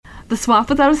The swap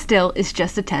without a still is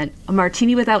just a 10. A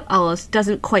martini without olives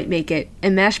doesn't quite make it.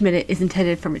 And MASH Minute is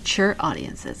intended for mature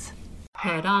audiences.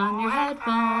 Put on your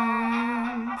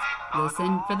headphones,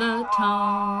 listen for the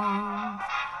tones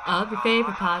of your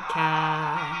favorite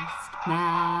podcast,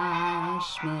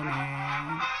 MASH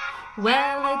Minute.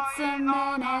 Well, it's a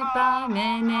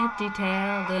minute-by-minute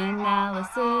detailed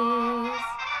analysis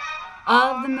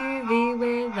of the movie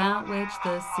without which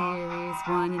the series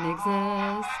wouldn't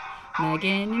exist.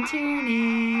 Megan and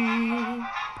Tierney,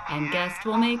 and guest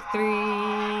will make 3.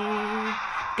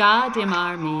 Goddamn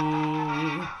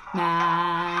army,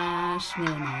 MASH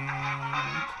Minute.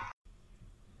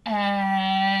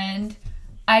 And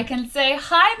I can say,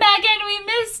 hi Megan, we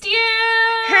missed you!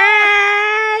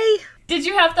 Hey! Did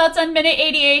you have thoughts on minute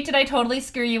 88? Did I totally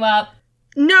screw you up?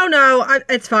 No,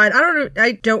 it's fine.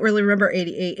 I don't really remember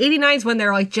 88. 89 is when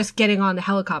they're like just getting on the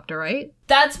helicopter, right?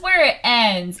 That's where it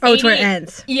ends. Oh, it's where it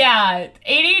ends. Yeah,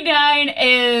 89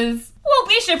 is... Well,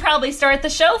 we should probably start the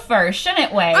show first,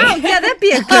 shouldn't we? Oh, yeah, that'd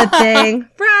be a good thing.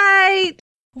 Right.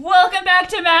 Welcome back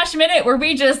to MASH Minute, where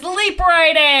we just leap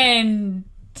right in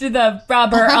to the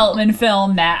Robert Altman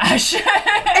film MASH.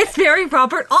 It's very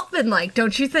Robert Altman-like,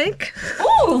 don't you think?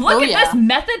 Ooh, look at this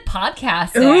method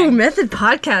podcasting. Ooh, method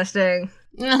podcasting.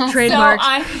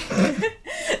 Trademarked.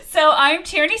 So I'm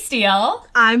Tierney Steele.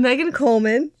 I'm Megan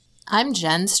Coleman. I'm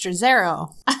Jen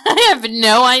Strazzero. I have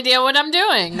no idea what I'm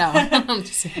doing. No, I'm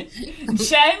just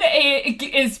Jen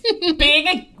is being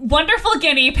a wonderful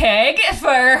guinea pig for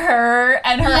her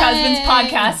and her husband's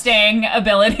podcasting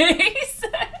abilities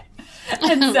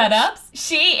and setups.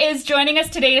 She is joining us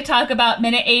today to talk about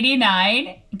minute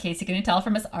 89. In case you couldn't tell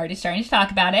from us already starting to talk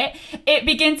about it. It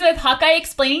begins with Hawkeye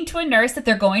explaining to a nurse that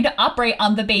they're going to operate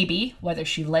on the baby, whether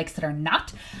she likes it or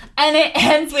not. And it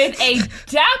ends with a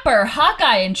dapper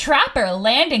Hawkeye and Trapper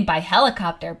landing by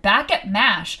helicopter back at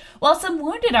MASH while some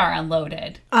wounded are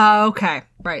unloaded. Okay,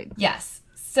 right. Yes.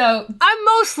 So I'm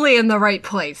mostly in the right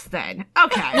place then.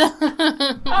 Okay.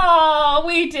 Oh,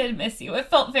 we did miss you. It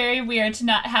felt very weird to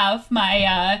not have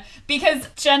my, because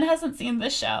Jen hasn't seen the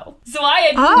show. So I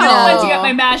had no one to get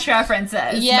my MASH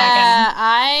references. Yeah, Megan.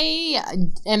 I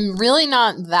am really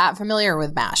not that familiar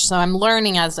with MASH, so I'm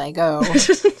learning as I go.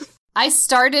 I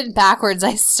started backwards.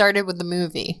 I started with the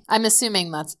movie. I'm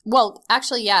assuming that's... Well,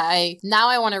 actually, yeah, now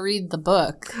I want to read the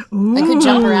book. Ooh. I could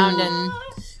jump around and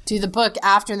do the book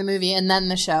after the movie and then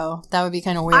the show. That would be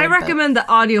kind of weird. I recommend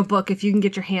the audiobook if you can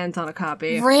get your hands on a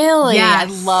copy. Really? Yes.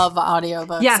 I love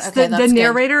audiobooks. Yes, okay, the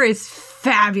narrator is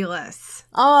fabulous.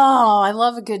 Oh, I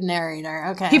love a good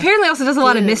narrator. Okay. He apparently also does a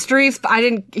lot of mysteries, but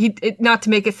not to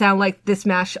make it sound like this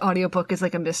MASH audiobook is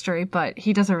like a mystery, but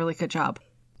he does a really good job.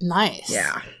 Nice.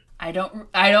 Yeah. I don't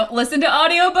listen to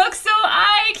audiobooks, so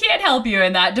I can't help you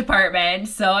in that department.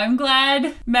 So I'm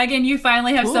glad, Megan, you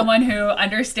finally have someone who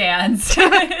understands.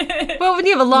 Well, when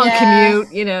you have a long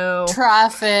commute, you know.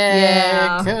 Traffic.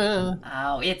 Yeah.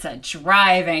 Oh, it's a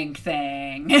driving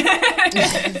thing.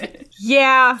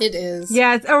 Yeah. It is.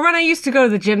 Yeah. Or when I used to go to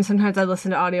the gym, sometimes I listen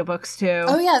to audiobooks too.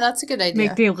 Oh, yeah, that's a good idea.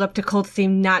 Make the elliptical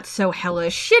seem not so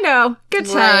hellish. You know, good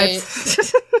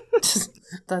times.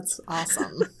 That's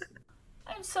awesome.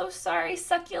 I'm so sorry,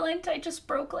 Succulent. I just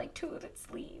broke like 2 of its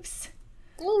leaves.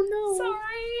 Oh, no.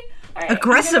 Sorry. All right,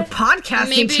 Aggressive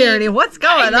podcasting, Charity. What's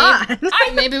going on?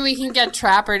 Maybe we can get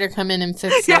Trapper to come in and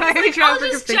fix it. Yeah, maybe I'll Trapper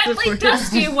just can fix it gently for you.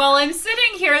 dust you while I'm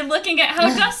sitting here looking at how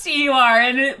dusty you are,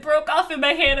 and it broke off in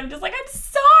my hand. I'm just like, I'm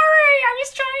sorry. I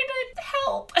was trying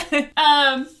to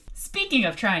help. Speaking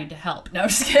of trying to help, no,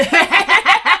 just kidding.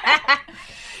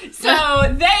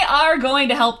 So they are going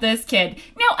to help this kid.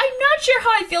 Now, I'm not sure how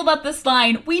I feel about this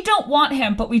line. We don't want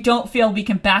him, but we don't feel we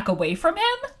can back away from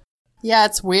him. Yeah,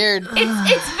 it's weird.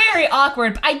 It's very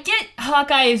awkward. I get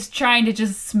Hawkeye's trying to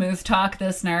just smooth talk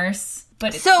this nurse.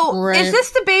 But it's, is this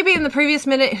the baby in the previous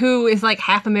minute who is like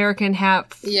half American,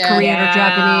 half Korean or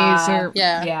Japanese? Or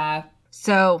yeah.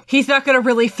 So he's not going to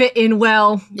really fit in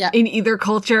well in either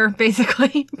culture,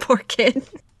 basically. Poor kid.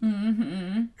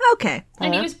 Mm-hmm. Okay.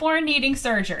 And he was born needing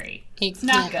surgery. It's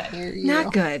not good.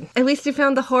 Not good. At least you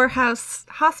found the whorehouse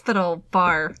hospital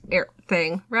bar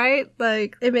thing, right?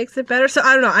 Like, it makes it better. So,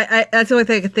 I don't know. I that's the only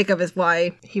thing I could think of is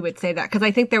why he would say that. Because I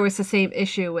think there was the same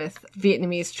issue with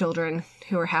Vietnamese children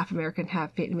who are half American,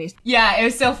 half Vietnamese. Yeah, it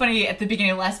was so funny at the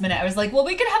beginning of last minute. I was like, well,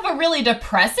 we could have a really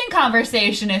depressing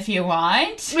conversation if you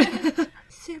want.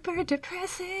 Super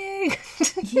depressing.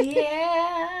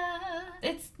 Yeah.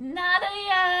 It's not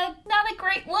a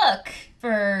great look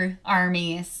for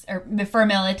armies or for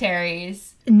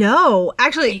militaries. No,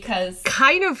 actually, Because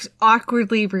kind of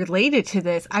awkwardly related to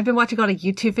this, I've been watching a lot of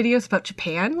YouTube videos about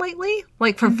Japan lately,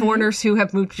 like from foreigners who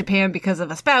have moved to Japan because of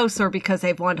a spouse or because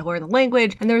they've wanted to learn the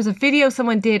language. And there was a video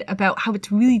someone did about how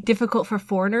it's really difficult for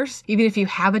foreigners, even if you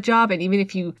have a job and even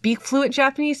if you speak fluent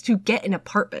Japanese, to get an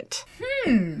apartment.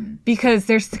 Because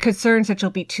there's the concerns that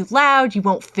you'll be too loud, you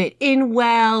won't fit in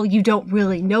well, you don't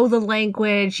really know the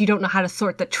language, you don't know how to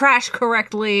sort the trash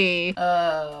correctly.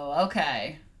 oh,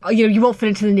 okay. You know, you won't fit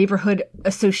into the neighborhood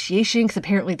association because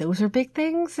apparently those are big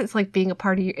things. It's like being a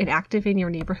part of and active in your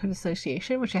neighborhood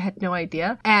association, which I had no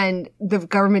idea. And the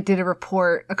government did a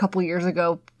report a couple years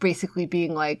ago basically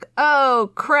being like,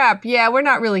 oh, crap, yeah, we're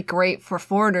not really great for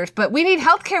foreigners, but we need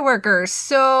healthcare workers,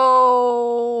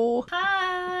 so...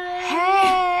 Hi.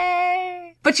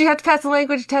 Hey! But you have to pass the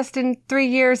language test in 3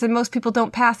 years, and most people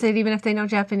don't pass it even if they know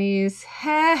Japanese.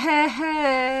 Hey, hey,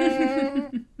 hey.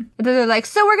 And then they're like,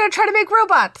 so we're going to try to make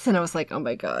robots. And I was like, oh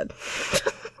my God.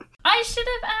 I should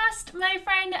have asked my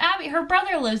friend Abby. Her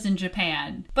brother lives in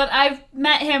Japan, but I've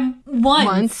met him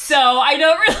once. So I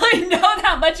don't really know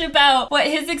that much about what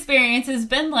his experience has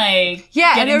been like.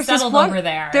 Yeah, getting and there was settled this one, over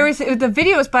there. The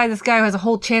video is by this guy who has a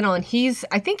whole channel, and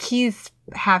I think he's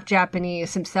half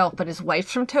Japanese himself, but his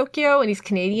wife's from Tokyo and he's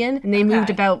Canadian, and they moved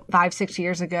about 5-6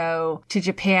 years ago to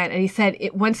Japan. And he said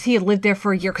once he had lived there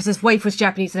for a year, because his wife was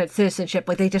Japanese and had citizenship,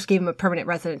 like they just gave him a permanent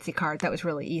residency card. That was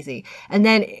really easy. And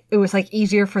then it was like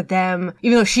easier for them,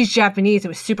 even though she's Japanese, it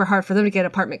was super hard for them to get an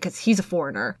apartment because he's a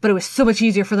foreigner, but it was so much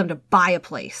easier for them to buy a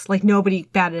place. Like nobody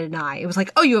batted an eye. It was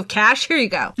like, oh, you have cash? Here you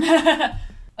go.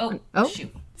 Oh,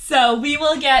 shoot. So we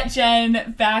will get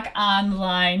Jen back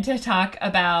online to talk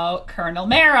about Colonel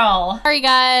Merrill. Sorry,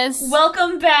 guys.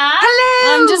 Welcome back.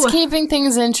 Hello! I'm just keeping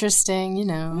things interesting, you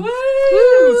know.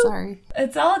 Woo! Sorry.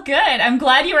 It's all good. I'm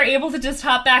glad you were able to just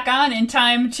hop back on in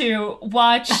time to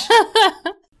watch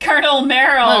Colonel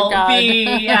Merrill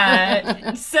be...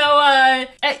 on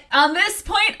this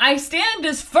point, I stand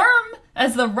as firm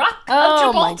as the Rock of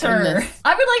Gibraltar.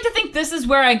 I would like to think this is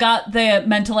where I got the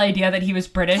mental idea that he was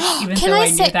British, even though I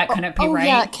knew that couldn't be right.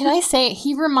 Yeah, can I say,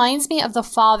 he reminds me of the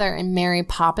father in Mary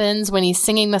Poppins when he's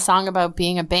singing the song about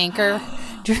being a banker.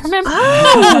 Do you remember?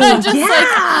 Oh,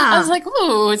 I was like,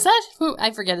 ooh, is that who?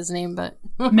 I forget his name, but...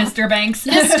 Mr. Banks.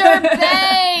 Mr.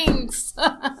 Banks!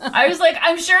 I was like,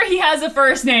 I'm sure he has a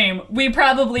first name. We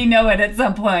probably know it at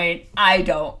some point. I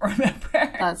don't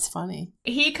remember. That's funny.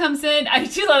 He comes in, I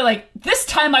feel like, this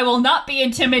time I will not be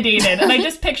intimidated. And I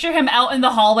just picture him out in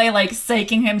the hallway, like,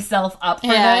 psyching himself up for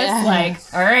this. Yeah. Like,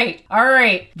 all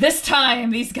right, this time,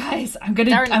 these guys, I'm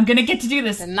gonna get to do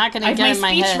this. They're not gonna I have get my in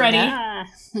my speech head. ready. Ah.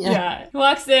 Yeah.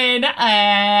 Walks in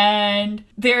and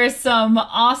there's some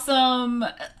awesome,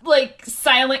 like,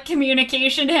 silent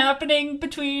communication happening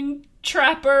between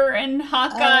Trapper and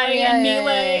Hawkeye and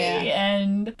Melee.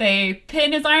 And they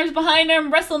pin his arms behind him,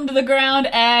 wrestle him to the ground,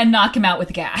 and knock him out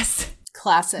with gas.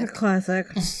 Classic.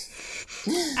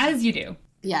 As you do.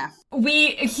 Yeah.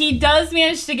 He does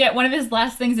manage to get one of his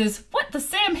last things is, what, the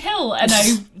Sam Hill? And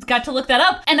I got to look that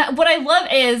up. And what I love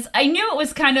is, I knew it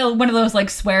was kind of one of those, like,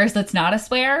 swears that's not a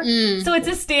swear. So it's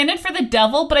a stand-in for the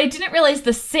devil, but I didn't realize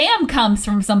the Sam comes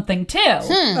from something, too.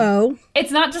 Oh.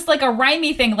 It's not just, like, a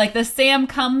rhymey thing. Like, the Sam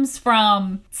comes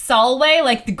from Solway,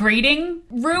 like, the greeting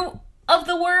root of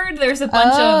the word. There's a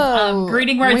bunch of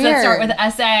greeting words that start with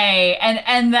S-A,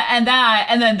 and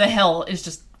then the hill is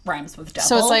just rhymes with devil.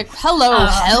 So it's like, hello,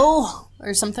 hell,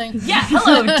 or something? Yeah,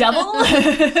 hello, devil.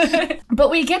 But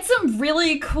we get some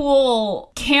really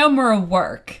cool camera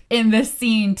work in this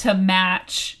scene to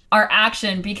match our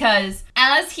action, because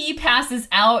as he passes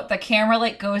out, the camera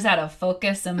like goes out of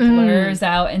focus and blurs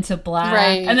out into black.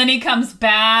 Right. And then he comes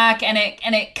back and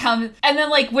it comes, and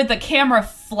then like with the camera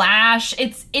flash,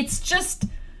 it's just...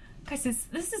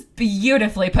 This is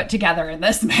beautifully put together in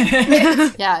this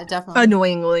minute. Yeah, definitely.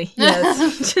 Annoyingly,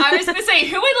 yes. I was going to say,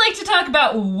 who would like to talk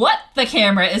about what the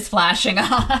camera is flashing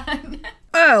on?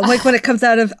 Oh, like when it comes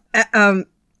out of,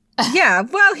 yeah,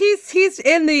 well, he's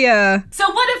in the, So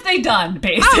what have they done,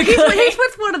 basically? Oh, he's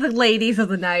with one of the ladies of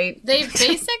the night. They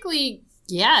basically...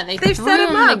 Yeah, they've set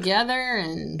him up together,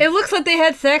 and it looks like they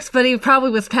had sex, but he probably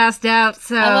was passed out.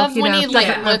 So I love when he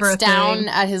like looks down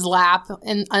at his lap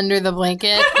and under the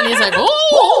blanket, and he's like,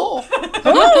 "Oh,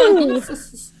 oh!"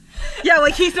 Yeah,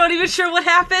 like he's not even sure what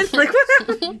happened. Like, what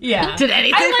happened? Yeah, Did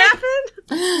anything happen?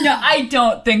 No, I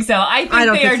don't think so. I think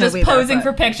don't they think are so just either, posing but-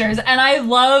 for pictures, and I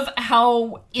love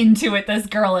how into it this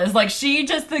girl is. Like, she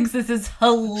just thinks this is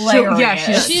hilarious. Yeah,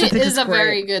 she does. She I think is it's a great.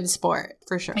 very good sport,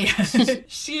 for sure.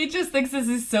 She just thinks this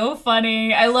is so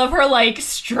funny. I love her, like,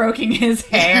 stroking his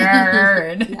hair,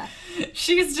 and Yeah.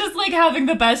 she's just, like, having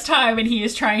the best time, and he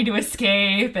is trying to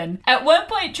escape. And at one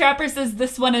point, Trapper says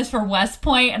this one is for West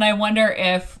Point, and I wonder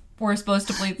if we're supposed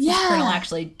to believe this colonel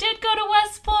actually did go to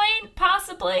West Point,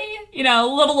 possibly. You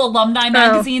know, a little alumni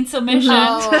magazine submission.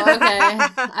 Oh, okay.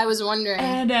 I was wondering.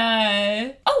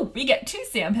 And, we get 2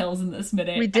 Sam Hills in this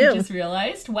minute. We do. I just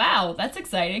realized. Wow, that's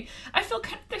exciting. I feel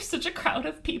kind of, there's such a crowd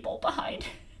of people behind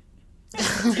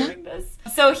doing this.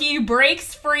 So he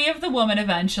breaks free of the woman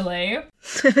eventually,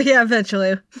 Yeah,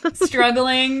 eventually.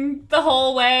 struggling the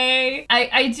whole way.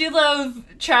 I do love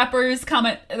Trapper's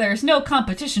comment, there's no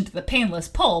competition to the painless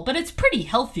pull, but it's pretty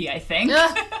healthy, I think.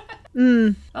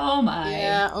 Oh my.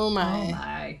 Yeah, oh Oh my.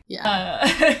 my.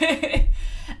 Yeah.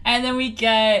 And then we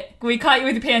caught you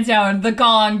with your pants down, the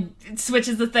gong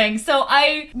switches the thing. So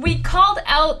we called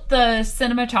out the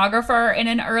cinematographer in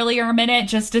an earlier minute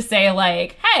just to say,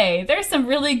 like, hey, there's some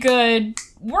really good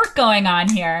work going on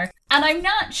here. And I'm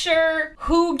not sure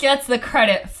who gets the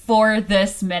credit for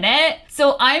this minute.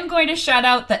 So I'm going to shout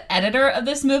out the editor of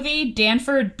this movie,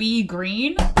 Danford B.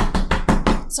 Green.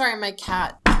 Sorry, my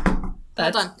cat.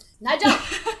 That's- Hold on. Nigel!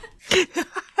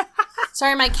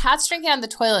 Sorry, my cat's drinking out of the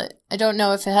toilet. I don't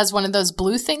know if it has one of those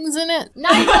blue things in it.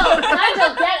 Nigel,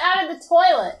 get out of the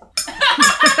toilet.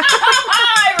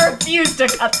 I refuse to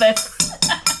cut this.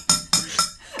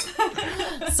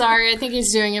 Sorry, I think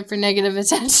he's doing it for negative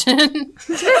attention.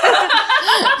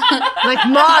 Like,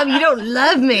 Mom, you don't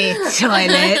love me,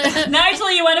 toilet.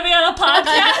 Nigel, you want to be on a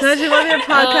podcast? Nigel, you want to be on a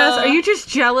podcast? Are you just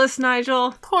jealous,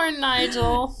 Nigel? Poor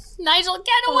Nigel. Nigel,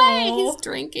 get away! Aw. He's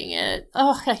drinking it.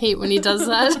 Oh, I hate when he does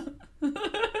that.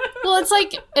 Well, it's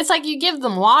like you give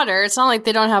them water. It's not like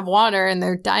they don't have water and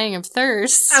they're dying of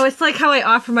thirst. Oh, it's like how I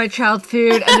offer my child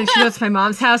food and then she goes to my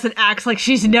mom's house and acts like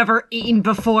she's never eaten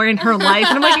before in her life.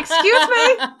 And I'm like, excuse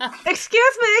me?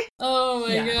 Excuse me? Oh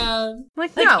my god. I'm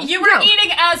like, Like, no. you were no.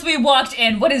 eating as we walked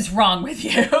in. What is wrong with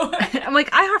you? I'm like,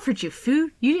 I offered you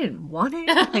food. You didn't want it.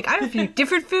 Like, I offered you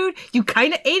different food. You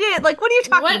kind of ate it. Like, what are you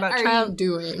talking What about, are child? you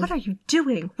doing? What are you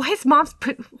doing? Why is mom's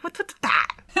what's that?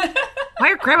 Why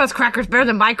are grandma's crackers better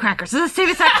than my crackers? It's the same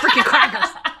exact freaking crackers.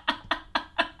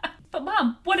 But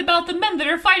Mom, what about the men that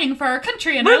are fighting for our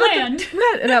country and our land?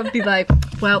 And I would be like,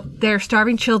 well, they're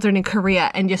starving children in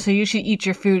Korea, and so you should eat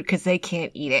your food because they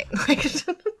can't eat it.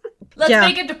 Let's Yeah.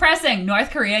 make it depressing. North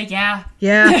Korea, yeah.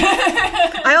 Yeah.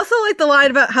 I also like the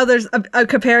line about how there's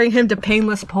comparing him to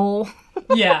Painless Pole.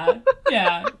 Yeah,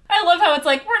 yeah. I love how it's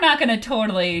like, we're not going to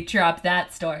totally drop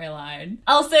that storyline.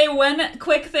 I'll say one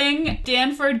quick thing.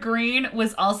 Danford Green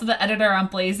was also the editor on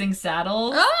Blazing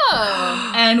Saddles.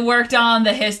 Oh. And worked on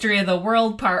The History of the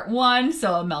World Part 1,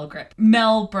 so a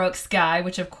Mel Brooks guy,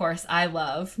 which of course I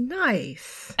love.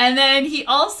 Nice. And then he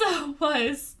also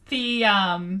was the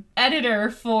editor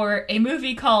for a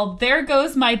movie called There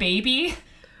Goes My Baby.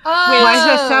 Why does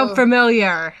that sound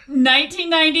familiar?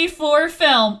 1994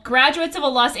 film. Graduates of a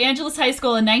Los Angeles high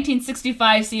school in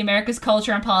 1965 see America's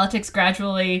culture and politics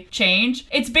gradually change.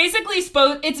 It's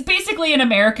basically an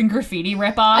American Graffiti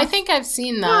ripoff. I think I've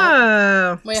seen that.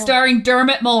 Oh. Wait, Starring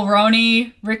Dermot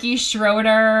Mulroney, Ricky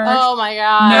Schroeder, oh my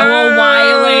god. Noah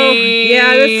Wiley.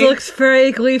 Yeah, this looks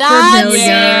vaguely That's, familiar.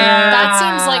 that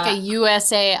seems like a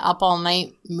USA Up All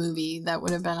Night movie that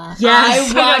would have been a...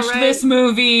 Yes, I watched right. this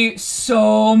movie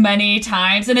so many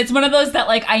times, and it's one of those that,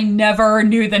 like, I never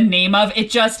knew the name of. It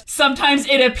just, sometimes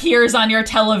it appears on your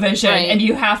television, Right. and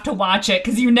you have to watch it,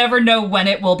 because you never know when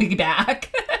it will be back.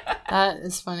 That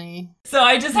is funny. So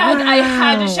I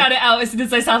had to shout it out as soon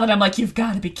as I saw that. I'm like, you've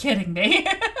got to be kidding me.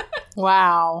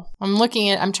 Wow. I'm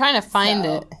trying to find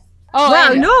it. Oh, Wow,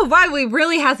 I know. Noah Wiley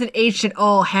really hasn't aged at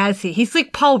all, has he? He's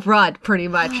like Paul Rudd, pretty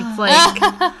much. It's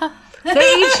like, they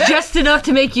aged just enough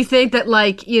to make you think that,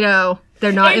 like, you know,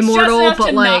 they're not It's immortal, just enough but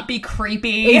to like... not be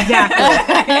creepy.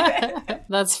 Exactly.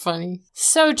 That's funny.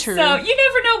 So true. So you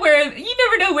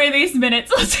never know where these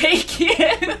minutes will take you.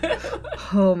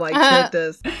 Oh my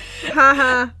goodness.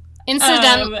 Haha.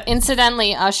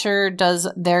 Incidentally, Usher does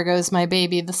 "There Goes My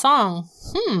Baby" the song.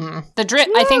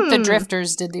 I think the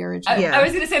Drifters did the original. Yeah. I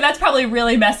was going to say that's probably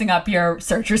really messing up your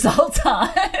search results, huh?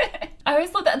 I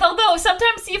always love that. Although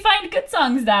sometimes you find good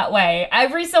songs that way.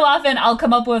 Every so often I'll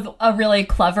come up with a really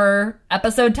clever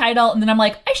episode title and then I'm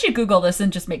like, I should Google this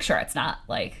and just make sure it's not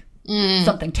like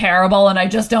something terrible and I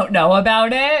just don't know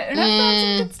about it. And I've found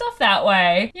some good stuff that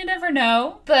way. You never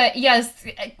know. But yes,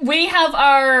 we have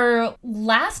our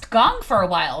last gong for a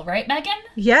while, right, Megan?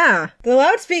 Yeah. The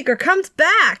loudspeaker comes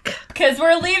back. Because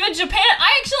we're leaving Japan.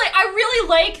 I really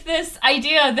like this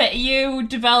idea that you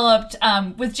developed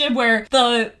with Jim, where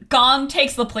the gong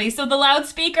takes the place of the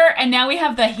loudspeaker, and now we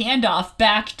have the handoff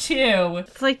back to...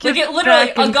 It's like it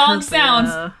literally, a gong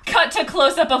sounds, cut to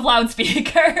close-up of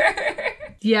loudspeaker.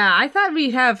 Yeah, I thought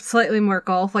we'd have slightly more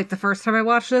golf like the first time I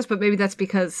watched this, but maybe that's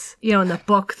because, in the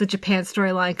book, the Japan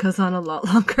storyline goes on a lot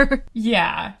longer.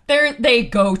 Yeah. They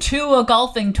go to a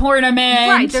golfing tournament.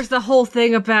 Right, there's the whole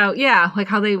thing about, like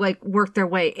how they work their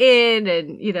way in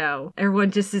and,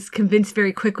 everyone just is convinced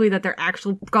very quickly that they're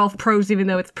actual golf pros, even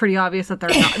though it's pretty obvious that they're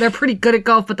not. They're pretty good at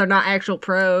golf, but they're not actual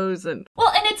pros. And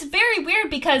it's very weird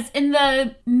because in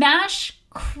the MASH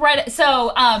credit.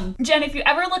 So, Jen, if you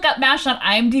ever look up MASH on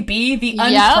IMDb, the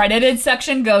uncredited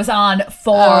section goes on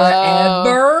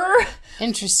forever.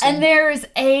 Interesting. And there's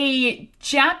a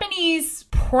Japanese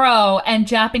pro and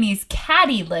Japanese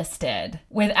caddy listed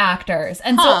with actors.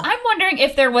 And so I'm wondering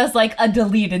if there was a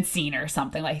deleted scene or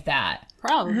something like that.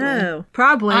 Probably. Oh,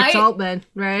 probably. It's Altman,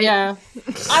 right? Yeah.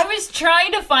 I was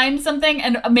trying to find something,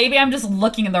 and maybe I'm just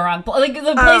looking in the wrong place.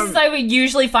 The places I would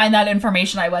usually find that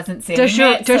information, I wasn't seeing. Does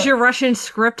your Russian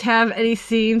script have any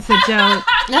scenes that don't...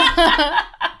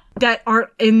 that aren't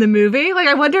in the movie?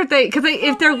 I wonder if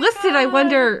if they're listed, I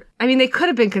wonder... I mean, they could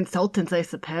have been consultants, I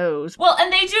suppose. Well,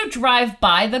 and they do drive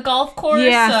by the golf course.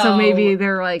 Yeah, so maybe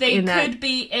they're they in that... They could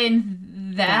be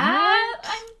in that,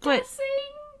 I'm guessing.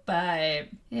 But,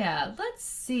 yeah, let's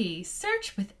see.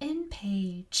 Search within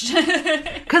page.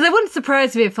 Because it wouldn't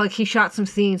surprise me if, he shot some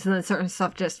scenes and then certain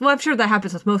stuff just... Well, I'm sure that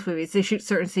happens with most movies. They shoot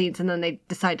certain scenes and then they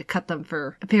decide to cut them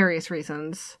for various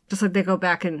reasons. Just like they go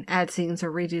back and add scenes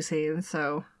or redo scenes.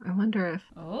 So, I wonder if...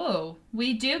 Oh,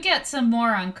 we do get some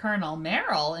more on Colonel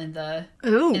Merrill in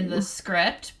the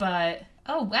script, but...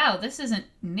 Oh, wow, this isn't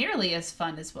nearly as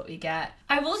fun as what we get.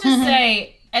 I will just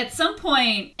say... At some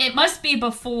point, it must be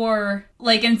before,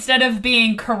 instead of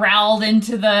being corralled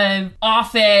into the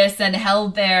office and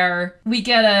held there, we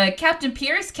get a Captain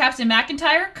Pierce, Captain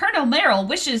McIntyre, Colonel Merrill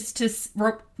wishes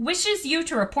you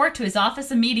to report to his office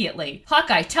immediately.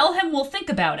 Hawkeye, tell him we'll think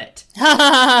about it.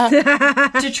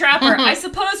 To Trapper, I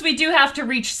suppose we do have to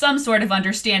reach some sort of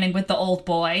understanding with the old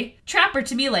boy. Trapper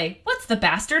to Mealy, what's the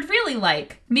bastard really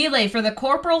like? Mealy, for the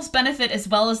corporal's benefit as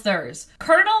well as theirs.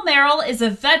 Colonel Merrill is a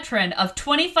veteran of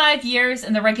 25 years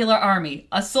in the regular army,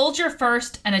 a soldier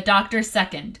first and a doctor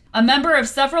second. A member of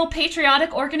several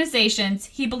patriotic organizations,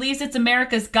 he believes it's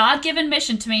America's God-given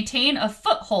mission to maintain a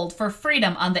foothold for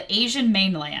freedom on the Asian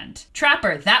mainland.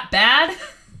 Trapper, that bad?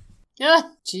 Yeah,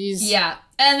 jeez. Yeah.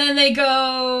 And then they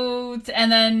go,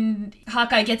 and then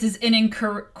Hawkeye gets his in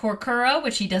Korkura,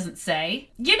 which he doesn't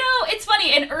say. It's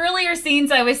funny, in earlier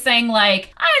scenes I was saying, I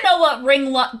don't know what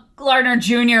Ring Lardner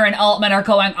Jr. and Altman are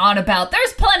going on about.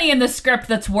 There's plenty in the script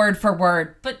that's word for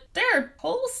word, but there are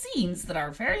whole scenes that are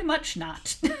very much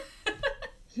not.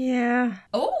 Yeah.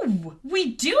 Oh,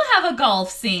 we do have a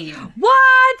golf scene.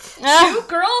 What?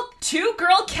 Two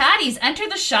girl caddies enter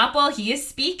the shop while he is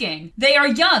speaking. They are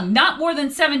young, not more than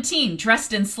 17,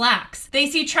 dressed in slacks. They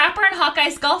see Trapper and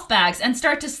Hawkeye's golf bags and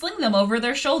start to sling them over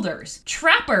their shoulders.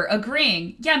 Trapper,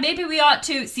 agreeing, yeah, maybe we ought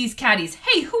to, sees caddies.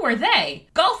 Hey, who are they?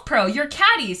 Golf pro, you're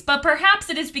caddies, but perhaps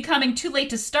it is becoming too late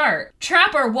to start.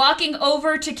 Trapper, walking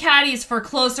over to caddies for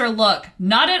closer look.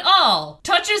 Not at all.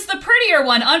 Touches the prettier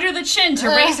one under the chin to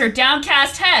raise her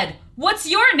downcast head. What's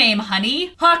your name,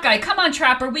 honey? Hawkeye, come on,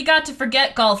 Trapper, we got to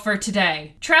forget golf for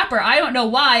today. Trapper, I don't know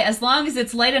why, as long as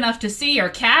it's light enough to see your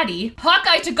caddy.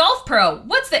 Hawkeye to golf pro,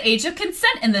 what's the age of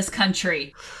consent in this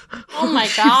country? Oh my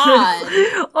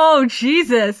god. Oh,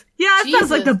 Jesus. Yeah, it sounds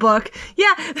like the book.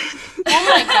 Yeah. Oh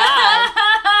my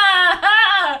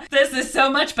god. This is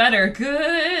so much better.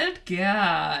 Good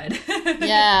God.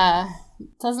 Yeah.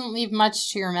 Doesn't leave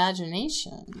much to your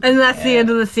imagination. And that's the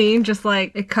end of the scene, just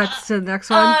it cuts to the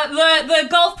next one? The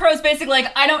golf pro's basically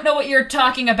I don't know what you're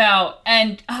talking about.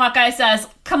 And Hawkeye says,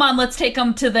 come on, let's take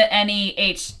them to the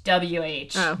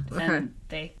NEHWH. Oh, okay. And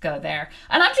they go there.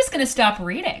 And I'm just going to stop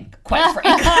reading, quite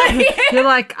frankly. You're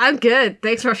I'm good.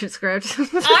 Thanks, Russian script.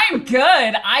 I'm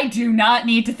good. I do not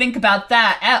need to think about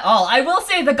that at all. I will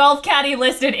say the golf caddy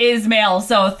listed is male,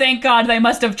 so thank God they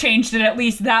must have changed it at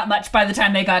least that much by the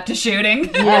time they got to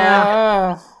shooting.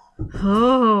 Yeah.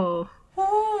 Oh.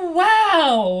 Oh,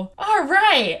 wow. All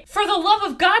right. For the love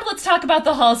of God, let's talk about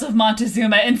the halls of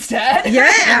Montezuma instead.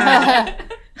 Yeah.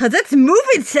 'Cause it's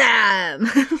movie time.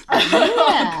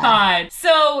 Oh God.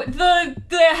 So the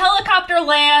helicopter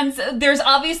lands. There's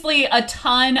obviously a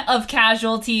ton of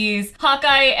casualties.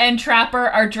 Hawkeye and Trapper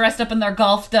are dressed up in their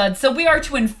golf duds. So we are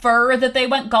to infer that they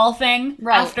went golfing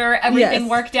after everything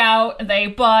worked out. They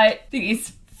bought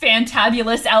these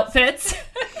fantabulous outfits.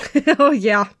 Oh,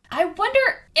 yeah. I wonder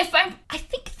if I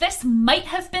think this might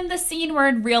have been the scene where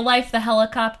in real life the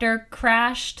helicopter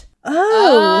crashed.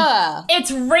 Oh.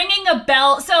 It's ringing a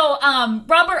bell. So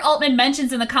Robert Altman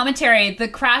mentions in the commentary the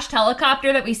crashed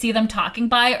helicopter that we see them talking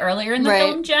by earlier in the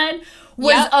film, Jen,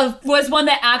 was one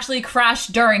that actually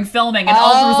crashed during filming. And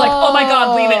Altman was like, oh my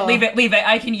God, leave it.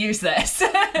 I can use this.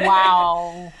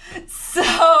 Wow. So,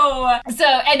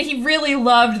 and he really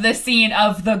loved the scene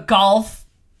of the golf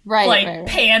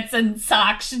pants and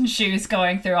socks and shoes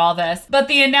going through all this. But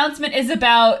the announcement is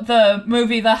about the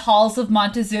movie The Halls of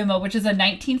Montezuma, which is a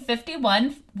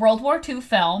 1951 World War II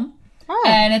film. Oh.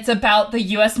 And it's about the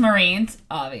U.S. Marines,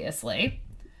 obviously.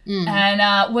 Mm.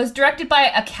 And was directed by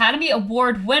Academy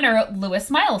Award winner Louis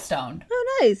Milestone.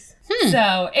 Oh, nice.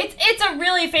 So it's a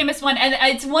really famous one, and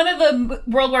it's one of the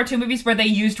World War II movies where they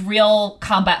used real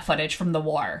combat footage from the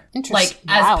war, like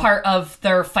as part of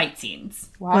their fight scenes.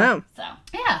 Wow. So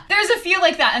yeah, there's a few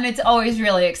like that, and it's always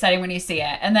really exciting when you see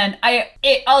it. And then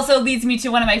it also leads me to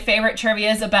one of my favorite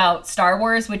trivias about Star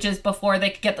Wars, which is before they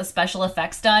could get the special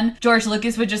effects done, George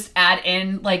Lucas would just add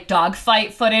in like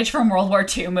dogfight footage from World War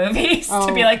II movies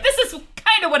to be like, this is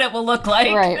kind of what it will look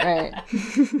like. Right.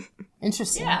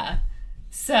 Interesting. Yeah.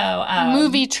 So,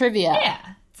 movie trivia. Yeah,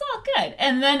 it's all good.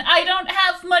 And then I don't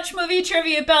have much movie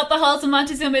trivia about the Halls of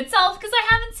Montezuma itself because I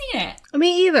haven't seen it.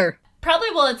 Me either. Probably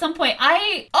will at some point.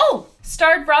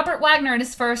 Starred Robert Wagner in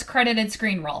his first credited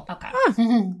screen role. Okay. Huh.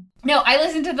 No, I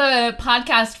listened to the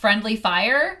podcast Friendly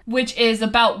Fire, which is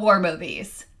about war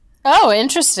movies. Oh,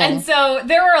 interesting. And so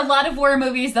there are a lot of war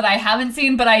movies that I haven't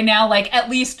seen, but I now at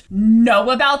least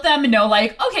know about them and know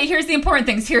okay, here's the important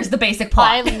things. Here's the basic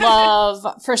plot. I love,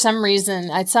 for some reason,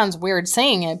 it sounds weird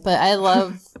saying it, but I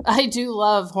do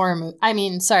love horror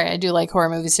movies. I do like horror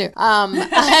movies too.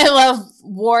 I love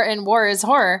war, and war is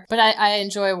horror, but I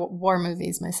enjoy war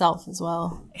movies myself as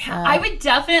well. I would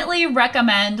definitely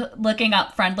recommend looking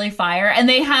up Friendly Fire, and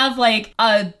they have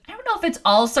I don't know if it's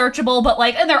all searchable, but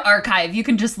in their archive, you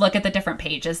can just look at the different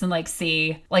pages and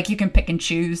see, you can pick and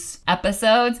choose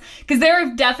episodes. Because there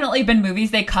have definitely been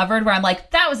movies they covered where I'm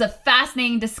that was a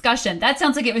fascinating discussion. That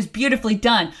sounds like it was beautifully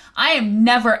done. I am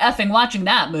never effing watching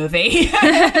that movie.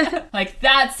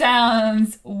 That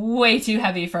sounds way too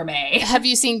heavy for me. Have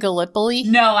you seen Gallipoli?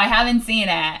 No, I haven't seen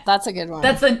it. That's a good one.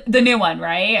 That's the new one,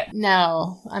 right?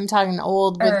 No, I'm talking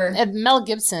old. Mel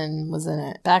Gibson was in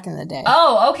it back in the day.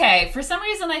 Oh, okay. For some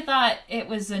reason, I thought it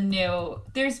was a new...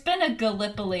 There's been a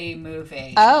Gallipoli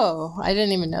movie. Oh, I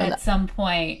didn't even know that. At some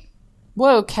point.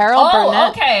 Whoa, Carol Burnett.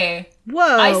 Oh, okay.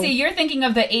 Whoa. I see. You're thinking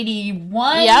of the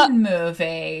 81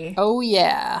 movie. Oh,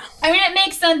 yeah. It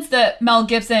makes sense that Mel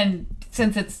Gibson...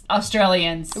 Since it's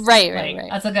Australians. Right.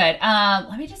 That's a good.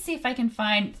 Let me just see if I can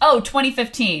find... Oh,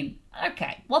 2015.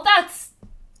 Okay. Well, that's...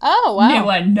 Oh, wow. New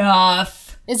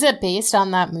enough. Is it based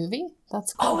on that movie?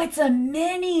 That's cool. Oh, it's a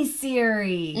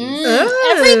mini-series.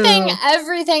 Everything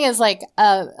is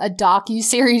a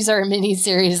docu-series or a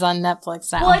mini-series on Netflix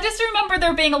now. Well, I just remember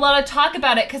there being a lot of talk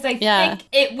about it because I think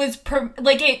it was...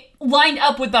 it lined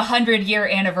up with the 100-year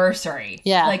anniversary.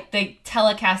 Yeah. They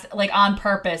telecast, on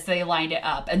purpose, they lined it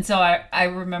up. And so I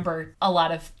remember a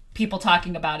lot of people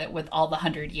talking about it with all the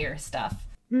 100-year stuff.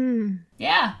 Mm.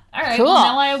 Yeah. All right. Cool. Well,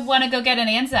 now I want to go get an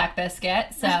Anzac biscuit,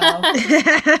 so...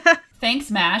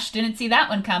 Thanks, MASH. Didn't see that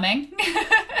one coming.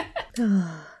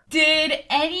 Did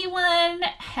anyone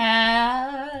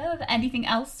have anything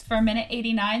else for minute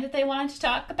 89 that they wanted to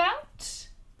talk about?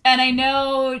 And I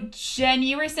know, Jen,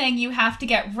 you were saying you have to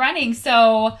get running,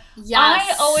 so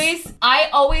yes. I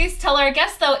always tell our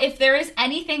guests, though, if there is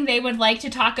anything they would like to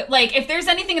talk, if there's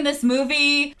anything in this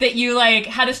movie that you,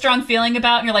 had a strong feeling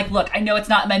about, and you're look, I know it's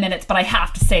not in my minutes, but I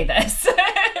have to say this.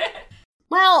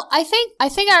 Well, I think I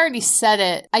already said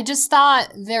it. I just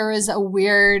thought there was a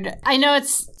weird... I know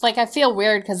it's... I feel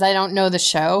weird because I don't know the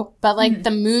show, but,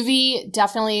 the movie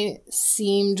definitely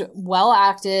seemed well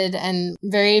acted and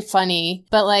very funny.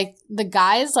 But, the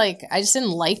guys, I just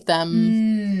didn't like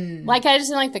them. I just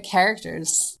didn't like the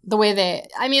characters. The way they...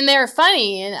 they were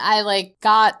funny, and I,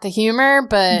 got the humor,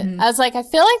 but I was I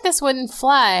feel like this wouldn't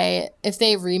fly if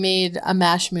they remade a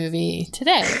MASH movie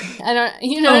today. I don't...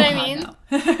 You know what I mean? No.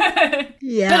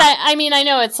 Yeah. But I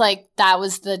know it's that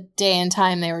was the day and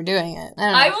time they were doing it.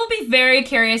 I will be very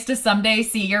curious to someday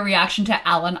see your reaction to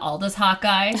Alan Alda's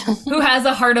Hawkeye, who has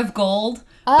a heart of gold,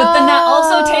 But then that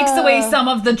also takes away some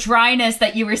of the dryness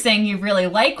that you were saying you really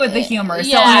like with the humor.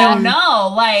 So I don't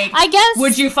know. Like, I guess,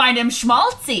 would you find him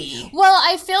schmaltzy? Well,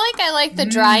 I feel like I like the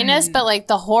dryness, but like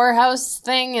the whorehouse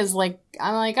thing is like,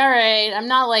 I'm like, all right, I'm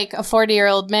not like a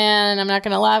 40-year-old man. I'm not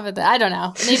going to laugh at that. I don't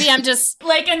know. Maybe I'm just...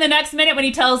 Like in the next minute when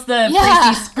he tells the priest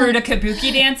he screwed a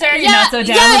kabuki dancer, you're not so down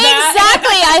with that?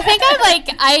 Exactly. I think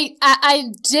I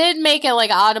did make a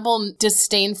like audible,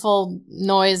 disdainful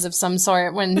noise of some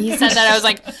sort when he said that. I was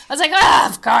like,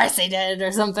 of course he did,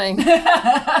 or something.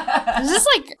 I was just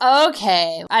like,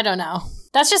 okay, I don't know.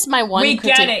 That's just my one critique. We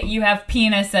get it. You have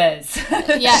penises.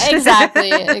 Yeah, exactly.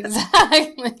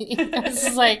 It's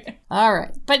just like, all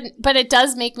right. But it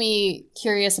does make me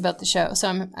curious about the show. So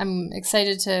I'm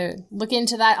excited to look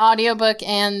into that audiobook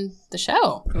and the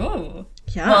show. Ooh.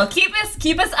 Yeah. Well, keep us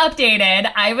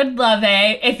updated. I would love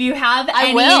it. If you have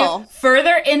any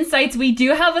further insights, we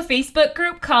do have a Facebook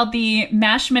group called the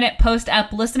MASH Minute Post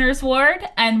App Listeners Ward,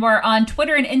 and we're on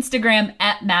Twitter and Instagram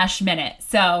at MASH Minute.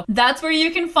 So that's where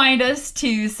you can find us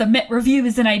to submit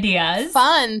reviews and ideas.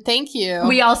 Fun. Thank you.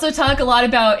 We also talk a lot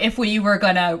about if we were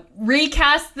going to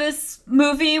recast this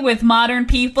movie with modern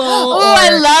people. Oh, I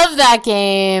love that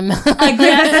game.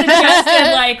 Again,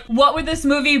 suggested, like, what would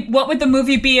the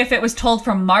movie be if it was told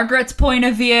from Margaret's point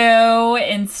of view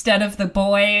instead of the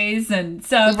boys? And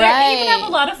so you can have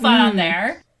a lot of fun on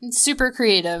there. It's super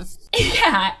creative.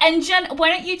 Yeah. And Jen, why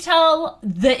don't you tell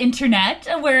the internet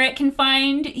where it can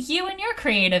find you and your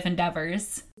creative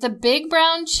endeavors? The Big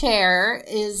Brown Chair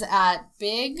is at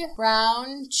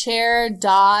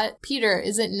bigbrownchair.peter.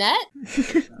 Is it net?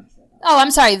 Oh, I'm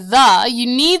sorry. You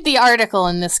need the article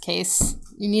in this case.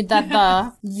 You need that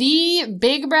the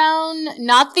Big Brown,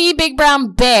 not the Big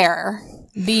Brown Bear,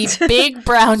 the Big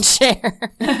Brown Chair.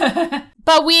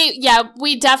 But we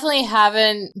definitely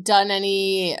haven't done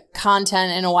any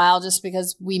content in a while just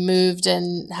because we moved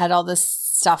and had all this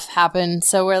stuff happen.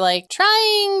 So we're like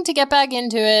trying to get back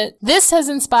into it. This has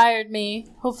inspired me.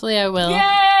 Hopefully I will.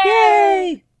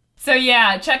 Yay! So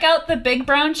yeah, check out the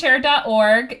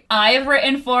bigbrownchair.org. I've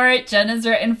written for it. Jen has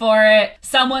written for it.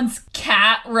 Someone's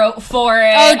cat wrote for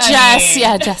it. Oh, Jess.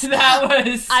 Jess. That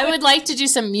was... I would like to do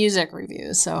some music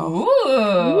reviews, so...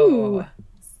 Ooh.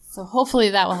 So hopefully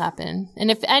that will happen.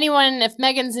 And if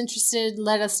Megan's interested,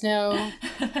 let us know.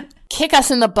 Kick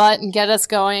us in the butt and get us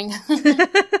going.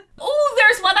 Oh,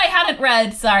 there's one I hadn't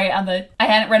read. Sorry, I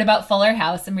hadn't read about Fuller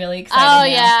House. I'm really excited. Oh, now.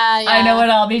 yeah. I know what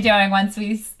I'll be doing once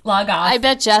we log off. I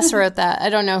bet Jess wrote that. I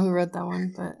don't know who wrote that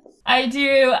one, but... I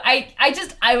do. I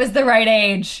was the right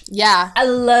age. Yeah. I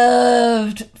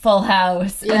loved Full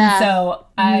House. Yeah. And so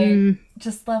I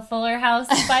just love Fuller House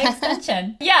by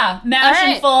extension. Yeah, MASH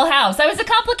and Full House. I was a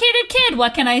complicated kid.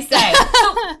 What can I say?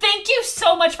 So thank you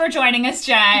so much for joining us,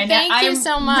 Jen. Thank you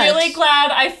so much. I'm really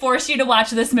glad I forced you to watch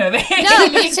this movie. No,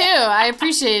 me too. I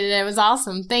appreciated it. It was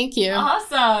awesome. Thank you.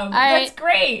 Awesome. All right. That's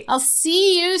great. I'll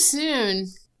see you soon.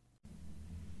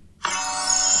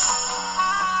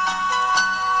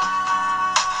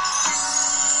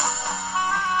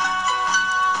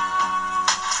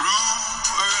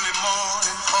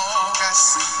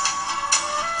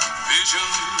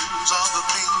 Visions of the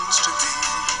things to be,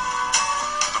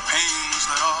 the pains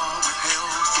that are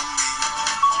withheld from me.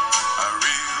 I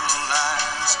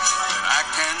realize that I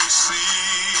can see